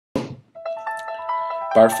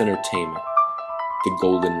Barf Entertainment, the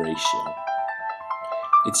golden ratio.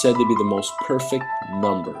 It's said to be the most perfect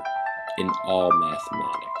number in all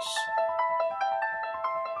mathematics.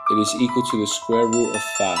 It is equal to the square root of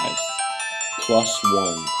 5 plus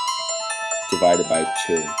 1 divided by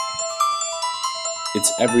 2.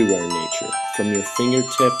 It's everywhere in nature, from your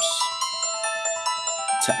fingertips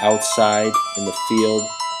to outside in the field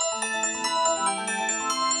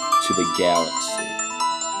to the galaxy.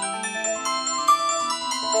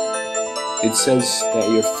 It says that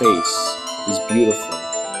your face is beautiful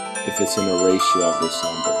if it's in a ratio of this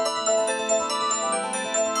number.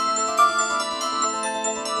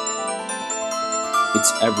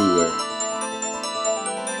 It's everywhere,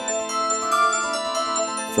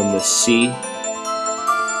 from the sea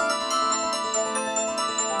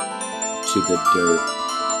to the dirt.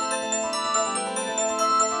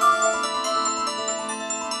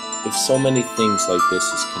 If so many things like this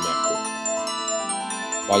is connected,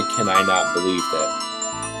 why can I not believe that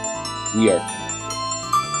we are connected?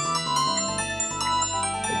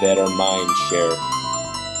 That our minds share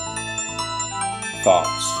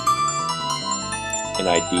thoughts and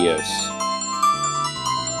ideas,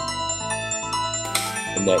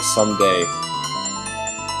 and that someday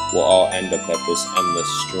we'll all end up at this endless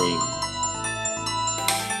stream,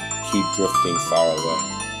 keep drifting far away.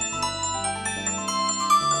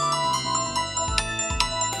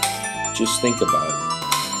 Just think about it.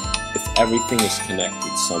 If everything is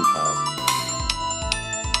connected somehow,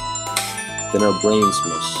 then our brains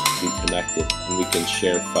must be connected and we can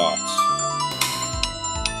share thoughts.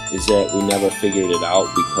 Is that we never figured it out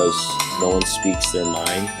because no one speaks their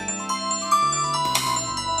mind?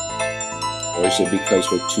 Or is it because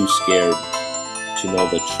we're too scared to know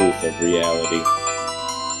the truth of reality?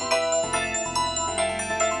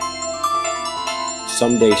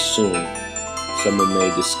 Someday soon, someone may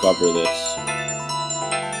discover this,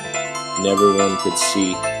 and everyone could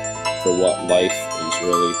see for what life is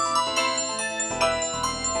really.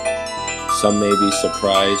 Some may be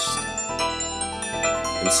surprised,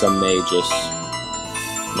 and some may just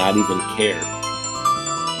not even care.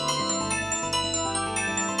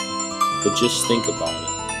 But just think about it.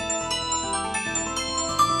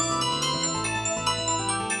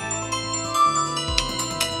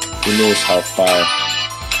 Who knows how far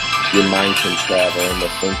your mind can travel in the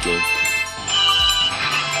thinking.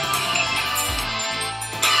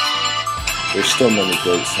 There's still many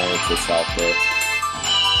great scientists out there.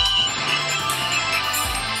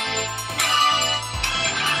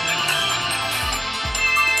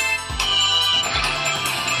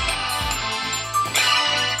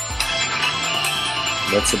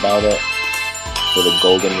 That's about it for the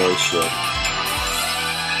golden ratio.